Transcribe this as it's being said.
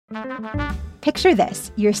Picture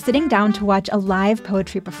this. You're sitting down to watch a live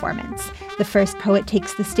poetry performance. The first poet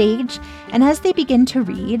takes the stage, and as they begin to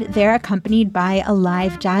read, they're accompanied by a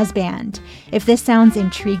live jazz band. If this sounds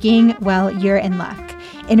intriguing, well, you're in luck.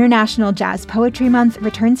 International Jazz Poetry Month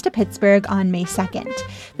returns to Pittsburgh on May 2nd.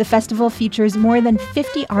 The festival features more than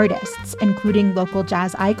 50 artists, including local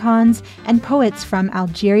jazz icons and poets from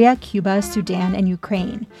Algeria, Cuba, Sudan, and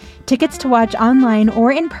Ukraine. Tickets to watch online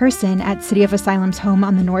or in person at City of Asylum's home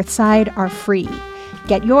on the north side are free.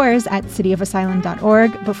 Get yours at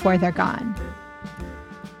cityofasylum.org before they're gone.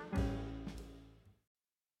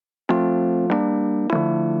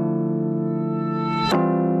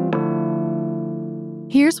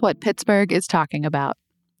 Here's what Pittsburgh is talking about.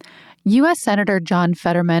 U.S. Senator John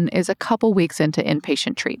Fetterman is a couple weeks into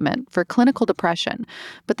inpatient treatment for clinical depression.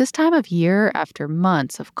 But this time of year, after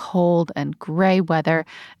months of cold and gray weather,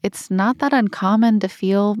 it's not that uncommon to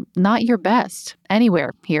feel not your best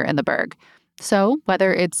anywhere here in the Burgh. So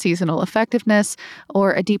whether it's seasonal effectiveness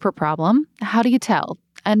or a deeper problem, how do you tell?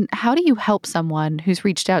 And how do you help someone who's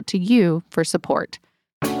reached out to you for support?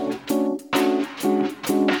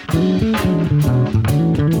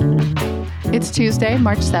 It's Tuesday,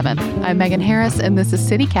 March 7th. I'm Megan Harris, and this is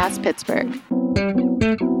CityCast Pittsburgh.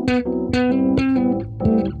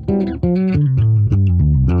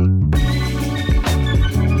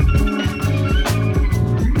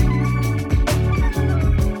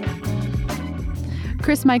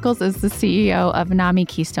 Chris Michaels is the CEO of NAMI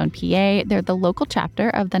Keystone PA. They're the local chapter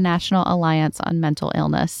of the National Alliance on Mental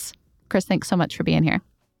Illness. Chris, thanks so much for being here.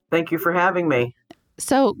 Thank you for having me.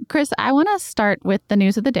 So, Chris, I want to start with the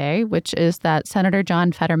news of the day, which is that Senator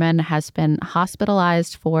John Fetterman has been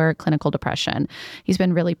hospitalized for clinical depression. He's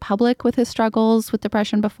been really public with his struggles with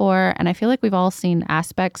depression before, and I feel like we've all seen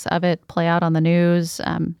aspects of it play out on the news.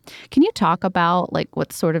 Can you talk about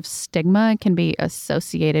what sort of stigma can be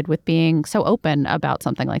associated with being so open about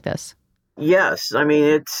something like this? Yes,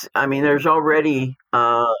 there's already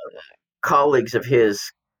colleagues of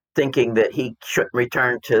his thinking that he shouldn't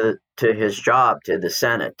return to his job, to the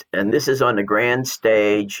Senate. And this is on the grand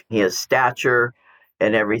stage. He has stature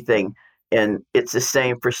and everything. And it's the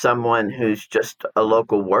same for someone who's just a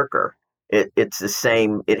local worker. It's the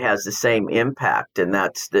same. It has the same impact. And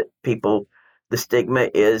that's that the stigma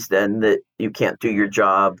is then that you can't do your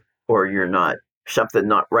job, or something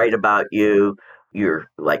not right about you. You're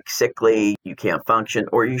sickly, you can't function,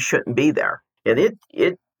 or you shouldn't be there. And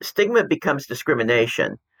stigma becomes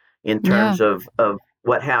discrimination in terms of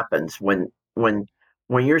what happens when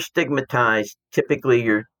you're stigmatized. Typically,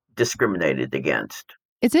 you're discriminated against.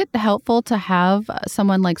 Is it helpful to have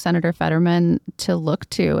someone like Senator Fetterman to look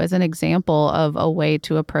to as an example of a way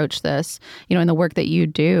to approach this, in the work that you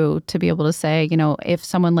do, to be able to say, if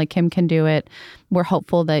someone like him can do it, we're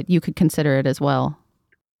hopeful that you could consider it as well?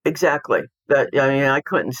 Exactly. I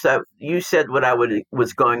couldn't say. You said what I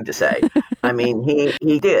was going to say.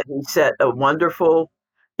 He did. He set a wonderful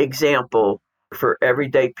example for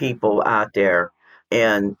everyday people out there,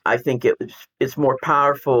 and I think it's more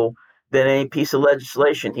powerful than any piece of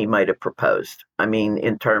legislation he might have proposed.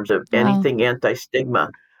 In terms of anything anti-stigma,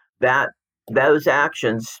 those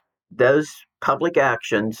public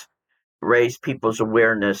actions raise people's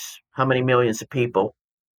awareness. How many millions of people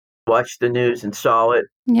watched the news and saw it?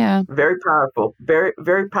 Yeah. Very powerful, very,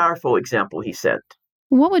 very powerful example he set.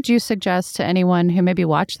 What would you suggest to anyone who maybe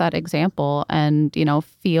watched that example and,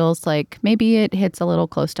 feels like maybe it hits a little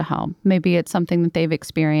close to home? Maybe it's something that they've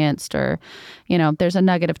experienced, or, there's a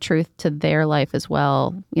nugget of truth to their life as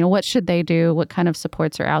well. What should they do? What kind of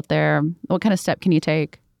supports are out there? What kind of step can you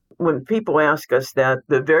take? When people ask us that,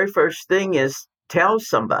 the very first thing is tell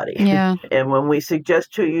somebody. Yeah. And when we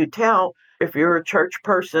suggest to you, tell, if you're a church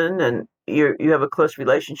person and you have a close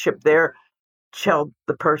relationship there, tell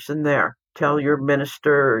the person there. Tell your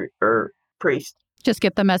minister or priest. Just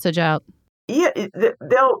get the message out. Yeah,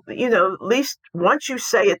 they'll, at least once you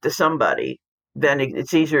say it to somebody, then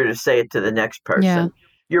it's easier to say it to the next person. Yeah.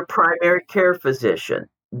 Your primary care physician,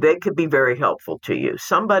 they could be very helpful to you.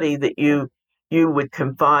 Somebody that you would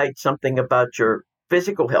confide something about your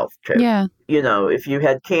physical health to. Yeah. If you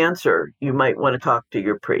had cancer, you might want to talk to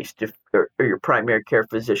your priest or your primary care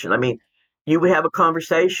physician. You would have a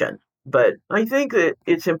conversation. But I think that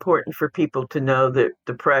it's important for people to know that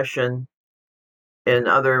depression and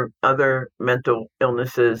other mental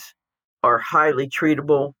illnesses are highly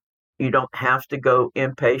treatable. You don't have to go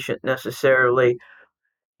inpatient necessarily.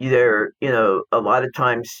 A lot of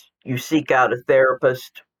times you seek out a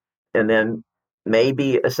therapist and then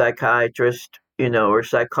maybe a psychiatrist, or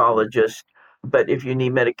psychologist. But if you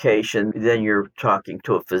need medication, then you're talking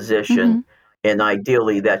to a physician. Mm-hmm. And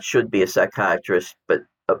ideally that should be a psychiatrist, but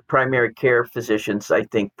primary care physicians, I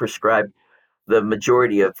think, prescribe the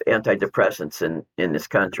majority of antidepressants in this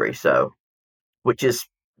country. So, which is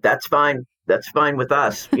that's fine. That's fine with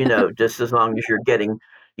us, just as long as you're getting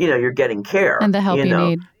And care, the help you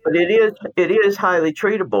need. But it is highly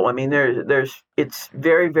treatable. I mean, it's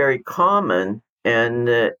very, very common, and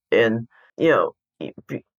you know,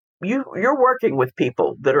 you're working with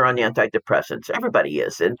people that are on antidepressants. Everybody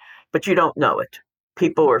is, but you don't know it.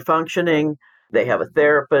 People are functioning. They have a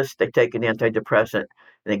therapist. They take an antidepressant,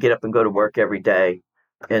 and they get up and go to work every day,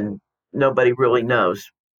 and nobody really knows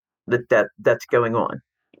that's going on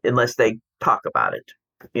unless they talk about it.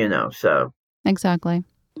 So Exactly.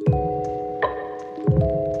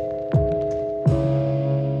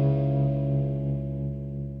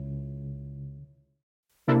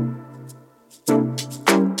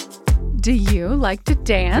 Do you like to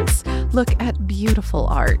dance? Look at beautiful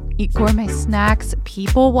art, eat gourmet snacks,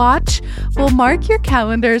 people watch? Well, mark your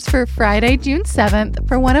calendars for Friday, June 7th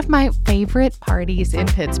for one of my favorite parties in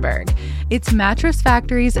Pittsburgh. It's Mattress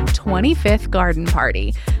Factory's 25th garden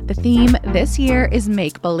party. The theme this year is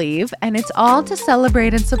Make Believe, and it's all to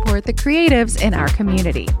celebrate and support the creatives in our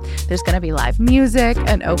community. There's going to be live music,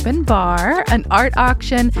 an open bar, an art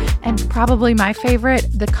auction, and probably my favorite,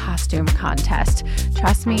 the costume contest.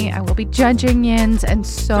 Trust me, I will be judging yins, and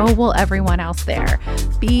so will everyone else there.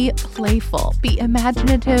 Be playful, be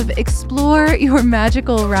imaginative, explore your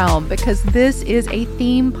magical realm, because this is a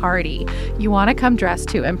theme party. You want to come dressed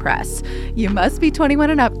to impress. You must be 21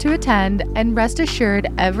 and up to attend, and rest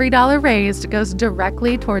assured, every dollar raised goes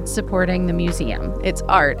directly towards supporting the museum, its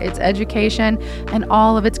art, its education, and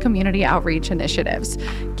all of its community outreach initiatives.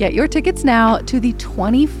 Get your tickets now to the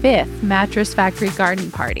 25th Mattress Factory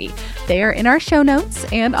Garden Party. They are in our show notes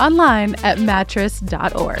and online at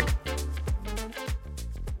mattress.org.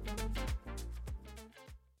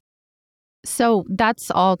 So that's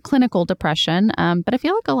all clinical depression. But I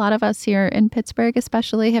feel like a lot of us here in Pittsburgh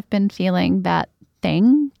especially have been feeling that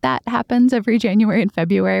thing that happens every January and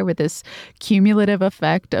February with this cumulative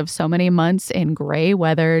effect of so many months in gray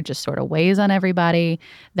weather just sort of weighs on everybody.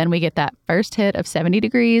 Then we get that first hit of 70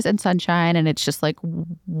 degrees and sunshine, and it's just like,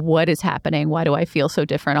 what is happening? Why do I feel so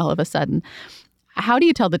different all of a sudden? How do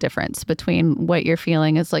you tell the difference between what you're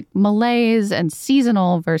feeling is like malaise and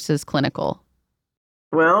seasonal versus clinical?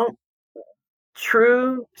 Well,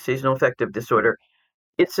 true seasonal affective disorder,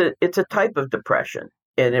 it's a type of depression,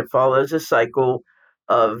 and it follows a cycle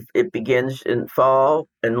of it begins in fall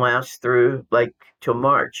and lasts through like till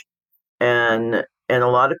March. And a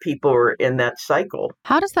lot of people are in that cycle.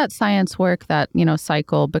 How does that science work, that,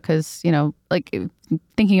 cycle? Because, like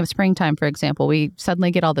thinking of springtime, for example, we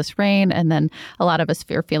suddenly get all this rain, and then a lot of us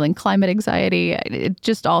are feeling climate anxiety. It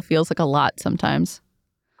just all feels like a lot sometimes.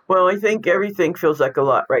 Well, I think everything feels like a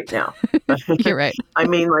lot right now. You're right. I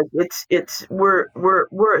mean, like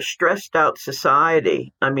we're a stressed out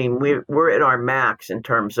society. I mean, we're at our max in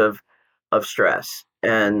terms of stress,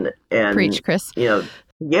 and Preach, Chris.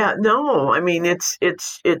 yeah, no, I mean it's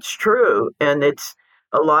true, and it's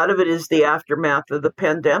a lot of it is the aftermath of the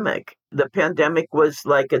pandemic. The pandemic was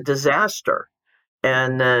like a disaster,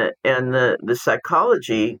 and the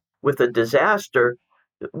psychology with a disaster,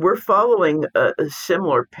 we're following a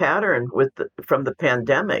similar pattern from the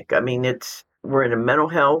pandemic. I mean, we're in a mental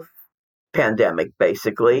health pandemic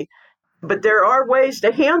basically, but there are ways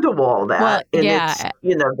to handle all that. Well, And yeah.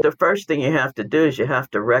 the first thing you have to do is you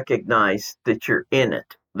have to recognize that you're in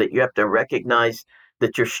it, that you have to recognize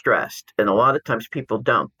that you're stressed. And a lot of times people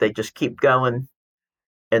don't. They just keep going,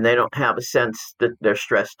 and they don't have a sense that they're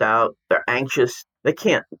stressed out. They're anxious. They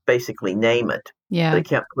can't basically name it. Yeah. They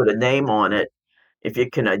can't put a name on it. If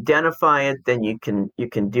you can identify it, then you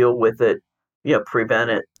can deal with it,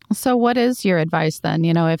 prevent it. So what is your advice then?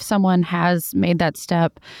 If someone has made that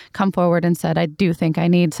step, come forward and said, I do think I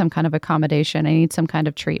need some kind of accommodation, I need some kind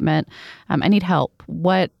of treatment, I need help.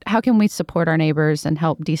 How can we support our neighbors and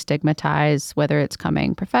help destigmatize, whether it's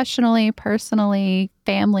coming professionally, personally,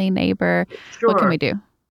 family, neighbor? Sure. What can we do?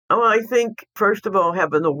 Oh, I think, first of all,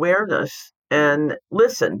 have an awareness and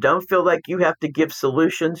listen. Don't feel like you have to give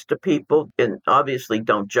solutions to people, and obviously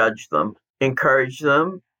don't judge them. Encourage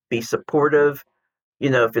them, be supportive.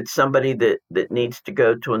 If it's somebody that needs to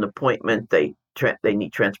go to an appointment, they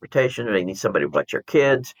need transportation, or they need somebody to watch your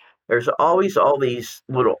kids. There's always all these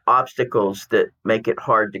little obstacles that make it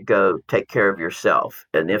hard to go take care of yourself.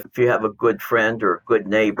 And if you have a good friend or a good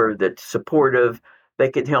neighbor that's supportive, they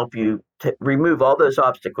can help you to remove all those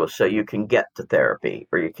obstacles so you can get to therapy,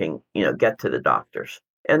 or you can, get to the doctors.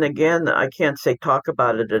 And again, I can't say talk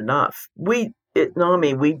about it enough. We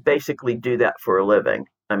basically do that for a living.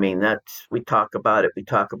 I mean, we talk about it. We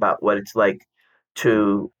talk about what it's like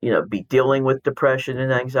to, be dealing with depression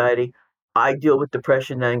and anxiety. I deal with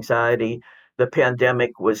depression and anxiety. The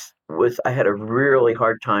pandemic was I had a really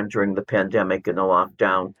hard time during the pandemic and the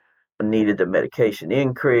lockdown. I needed a medication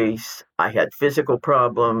increase. I had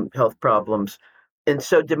health problems, and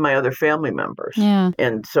so did my other family members. Yeah.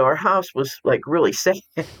 And so our house was like really sad.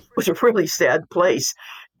 It was a really sad place.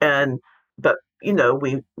 And but we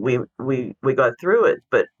got through it.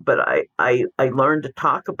 But I learned to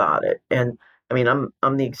talk about it. And I mean,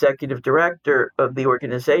 I'm the executive director of the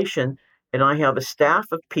organization, and I have a staff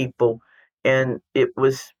of people, and it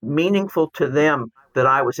was meaningful to them that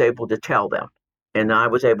I was able to tell them, and I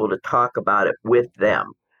was able to talk about it with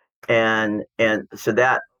them, and so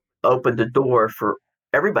that opened the door for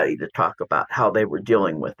everybody to talk about how they were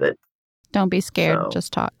dealing with it. Don't be scared. So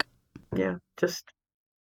Just talk. yeah, just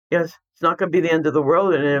yes, it's not going to be the end of the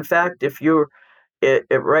world. And in fact, if you're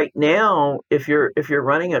right now, if you're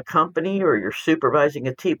running a company or you're supervising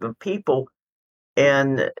a team of people,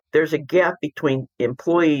 and there's a gap between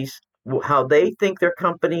employees, how they think their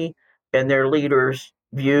company and their leaders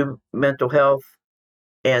view mental health,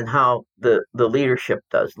 and how the leadership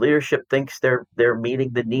does. Leadership thinks they're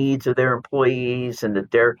meeting the needs of their employees and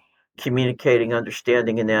that they're communicating,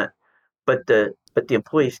 understanding in that. But the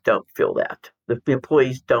employees don't feel that. The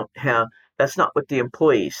employees don't have. That's not what the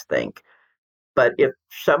employees think. But if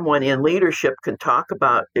someone in leadership can talk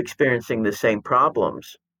about experiencing the same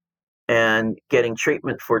problems and getting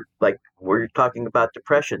treatment for, like we're talking about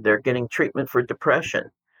depression, they're getting treatment for depression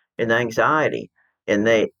and anxiety, and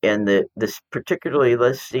this particularly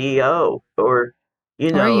the CEO or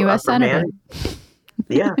Or a U.S. upper senator. man.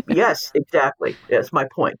 Yeah, yes, exactly. That's my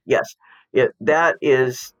point. Yes,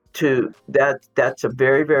 that's a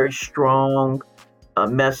very, very strong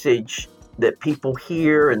message that people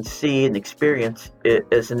hear and see and experience it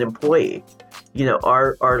as an employee.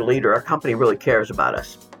 Our leader, our company really cares about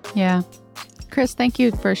us. Yeah. Chris, thank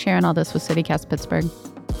you for sharing all this with CityCast Pittsburgh.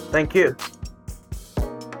 Thank you.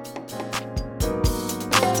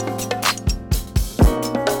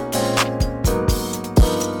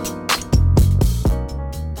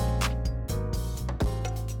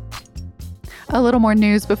 A little more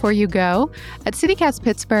news before you go. At CityCast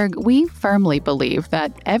Pittsburgh, we firmly believe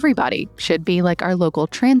that everybody should be like our local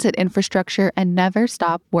transit infrastructure and never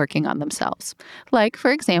stop working on themselves. Like, for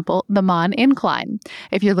example, the Mon Incline.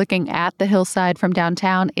 If you're looking at the hillside from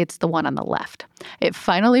downtown, it's the one on the left. It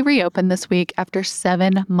finally reopened this week after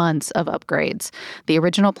 7 months of upgrades. The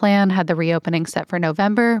original plan had the reopening set for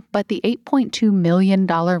November, but the $8.2 million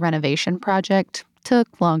renovation project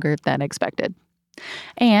took longer than expected.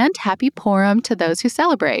 And happy Purim to those who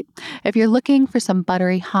celebrate. If you're looking for some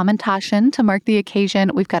buttery hamantaschen to mark the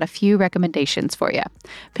occasion, we've got a few recommendations for you.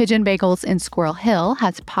 Pigeon Bagels in Squirrel Hill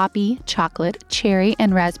has poppy, chocolate, cherry,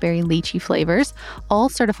 and raspberry lychee flavors, all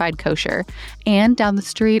certified kosher. And down the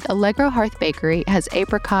street, Allegro Hearth Bakery has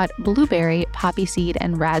apricot, blueberry, poppy seed,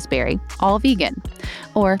 and raspberry, all vegan.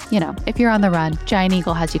 Or, if you're on the run, Giant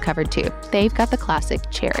Eagle has you covered too. They've got the classic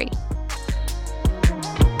cherry.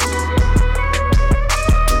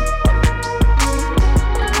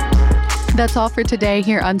 That's all for today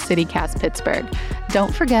here on CityCast Pittsburgh.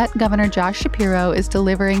 Don't forget, Governor Josh Shapiro is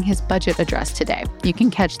delivering his budget address today. You can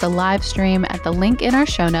catch the live stream at the link in our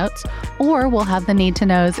show notes, or we'll have the need to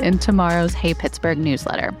knows in tomorrow's Hey Pittsburgh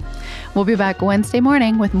newsletter. We'll be back Wednesday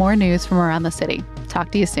morning with more news from around the city.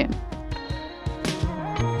 Talk to you soon.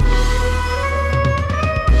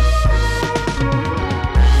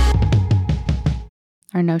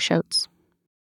 Or no shows.